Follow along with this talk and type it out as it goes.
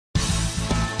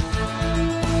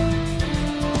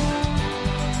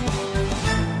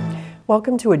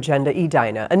Welcome to Agenda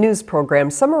Edina, a news program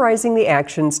summarizing the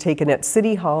actions taken at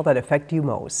City Hall that affect you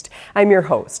most. I'm your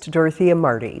host, Dorothea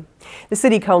Marty. The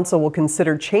City Council will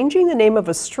consider changing the name of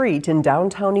a street in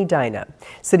downtown Edina.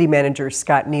 City Manager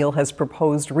Scott Neal has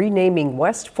proposed renaming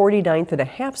West 49th and a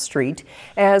half Street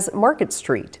as Market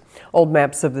Street. Old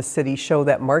maps of the city show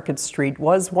that Market Street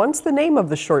was once the name of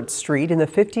the short street in the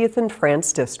 50th and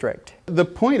France district. The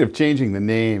point of changing the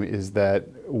name is that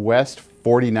West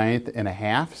 49th and a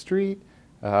half Street,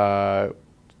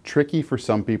 tricky for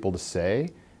some people to say,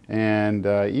 and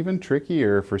even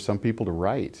trickier for some people to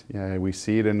write. We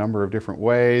see it a number of different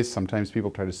ways. Sometimes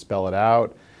people try to spell it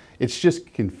out. It's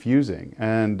just confusing.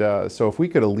 And so if we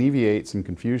could alleviate some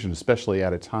confusion, especially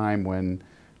at a time when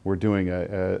we're doing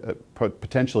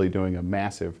potentially doing a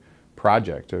massive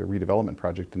project, a redevelopment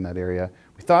project in that area,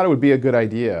 we thought it would be a good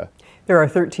idea. There are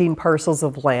 13 parcels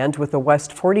of land with the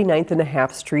West 49th and a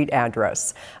half Street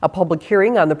address. A public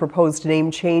hearing on the proposed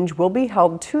name change will be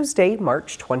held Tuesday,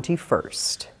 March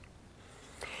 21st.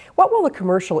 What will the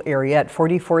commercial area at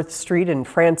 44th Street and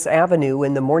France Avenue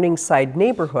in the Morningside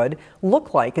neighborhood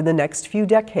look like in the next few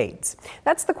decades?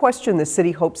 That's the question the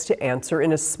city hopes to answer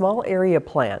in a small area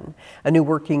plan. A new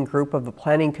working group of the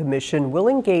Planning Commission will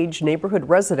engage neighborhood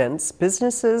residents,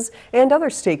 businesses, and other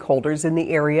stakeholders in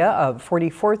the area of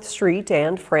 44th Street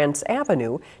and France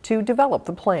Avenue to develop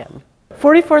the plan.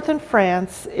 44th and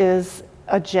France is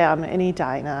a gem in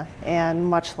Edina, and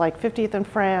much like 50th and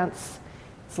France,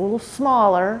 it's a little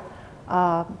smaller.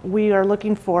 We are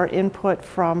looking for input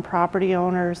from property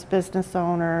owners, business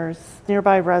owners,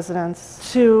 nearby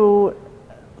residents to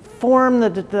form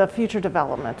the future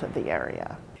development of the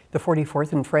area. The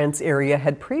 44th and France area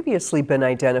had previously been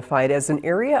identified as an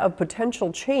area of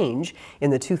potential change in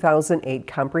the 2008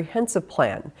 Comprehensive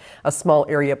Plan. A small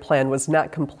area plan was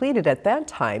not completed at that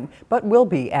time, but will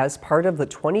be as part of the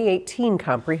 2018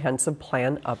 Comprehensive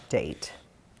Plan update.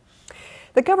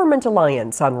 The Government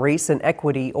Alliance on Race and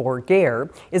Equity, or GARE,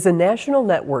 is a national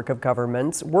network of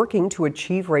governments working to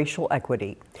achieve racial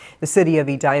equity. The city of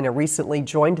Edina recently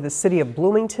joined the city of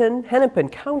Bloomington, Hennepin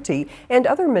County, and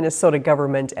other Minnesota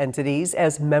government entities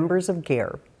as members of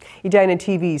GARE. Edina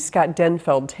TV's Scott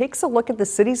Denfeld takes a look at the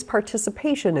city's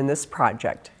participation in this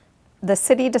project. The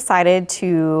city decided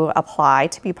to apply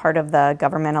to be part of the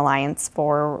Government Alliance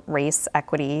for Race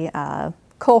Equity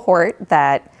cohort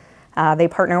that they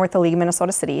partner with the League of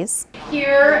Minnesota Cities.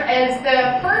 Here is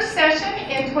the first session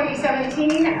in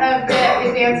 2017 of the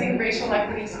Advancing Racial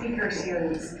Equity Speaker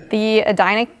Series. The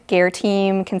Edina GARE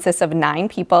team consists of 9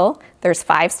 people. There's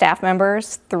 5 staff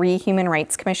members, 3 Human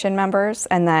Rights Commission members,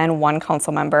 and then 1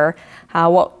 council member.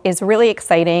 What is really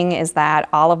exciting is that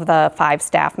all of the 5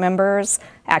 staff members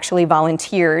actually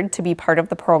volunteered to be part of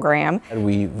the program.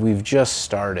 We've just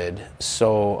started.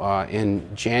 So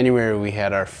in January we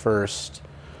had our first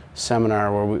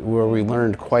seminar where we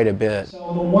learned quite a bit.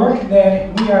 So the work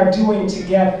that we are doing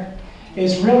together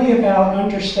is really about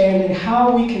understanding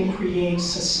how we can create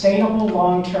sustainable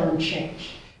long-term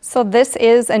change. So this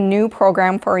is a new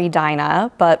program for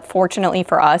Edina, but fortunately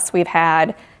for us, we've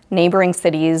had neighboring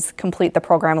cities complete the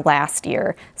program last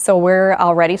year. So we're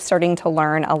already starting to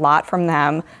learn a lot from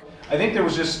them. I think there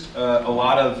was just a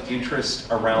lot of interest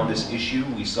around this issue.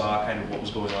 We saw kind of what was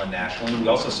going on nationally. We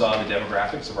also saw the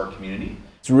demographics of our community.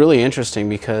 It's really interesting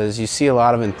because you see a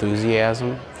lot of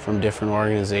enthusiasm from different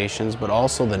organizations, but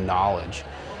also the knowledge.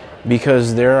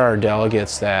 Because there are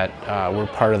delegates that were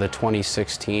part of the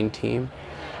 2016 team,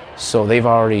 so they've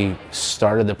already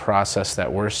started the process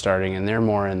that we're starting, and they're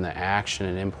more in the action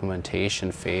and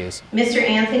implementation phase. Mr.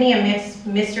 Anthony and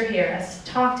Mr. Harris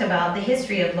talked about the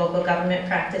history of local government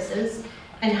practices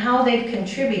and how they've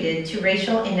contributed to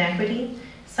racial inequity,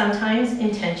 sometimes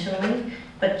intentionally,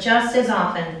 but just as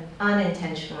often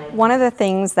unintentionally. One of the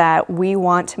things that we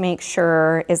want to make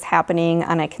sure is happening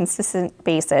on a consistent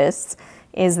basis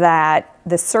is that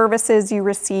the services you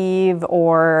receive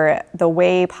or the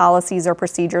way policies or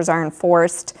procedures are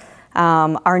enforced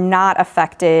are not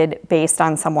affected based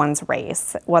on someone's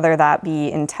race, whether that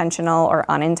be intentional or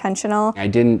unintentional. I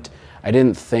didn't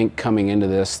think coming into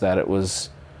this that it was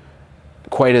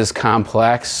quite as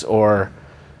complex or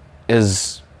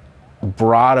as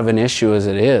broad of an issue as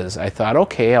it is. I thought,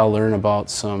 okay, I'll learn about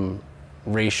some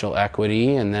racial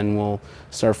equity and then we'll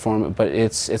start forming, but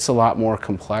it's a lot more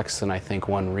complex than I think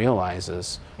one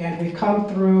realizes. And we've come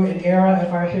through an era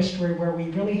of our history where we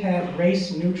really had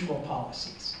race-neutral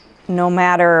policies. No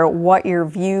matter what your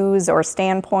views or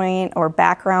standpoint or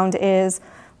background is,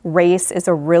 race is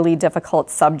a really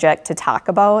difficult subject to talk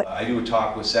about. I do a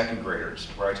talk with second graders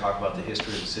where I talk about the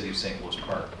history of the city of St. Louis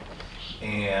Park.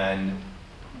 And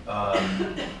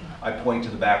I point to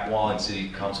the back wall in city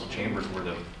council chambers where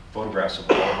the photographs of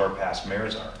all of our past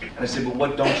mayors are. And I say, but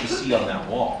what don't you see on that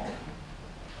wall?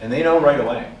 And they know right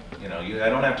away. You know, I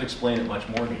don't have to explain it much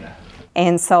more than that.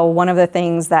 And so one of the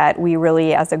things that we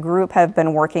really as a group have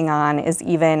been working on is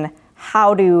even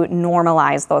how to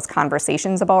normalize those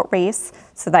conversations about race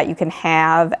so that you can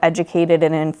have educated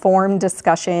and informed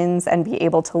discussions and be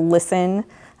able to listen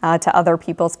to other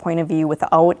people's point of view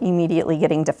without immediately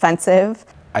getting defensive.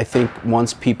 I think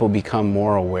once people become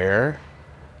more aware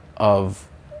of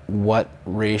what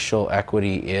racial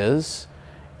equity is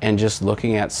and just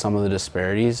looking at some of the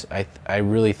disparities, I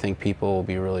really think people will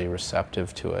be really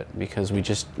receptive to it, because we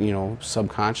just, you know,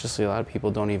 subconsciously a lot of people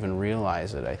don't even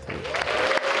realize it, I think.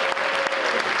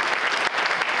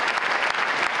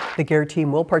 The GARE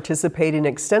team will participate in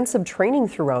extensive training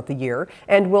throughout the year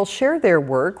and will share their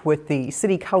work with the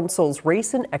City Council's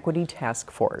Race and Equity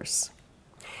Task Force.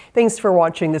 Thanks for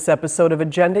watching this episode of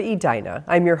Agenda Edina.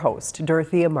 I'm your host,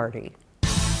 Dorothea Marty.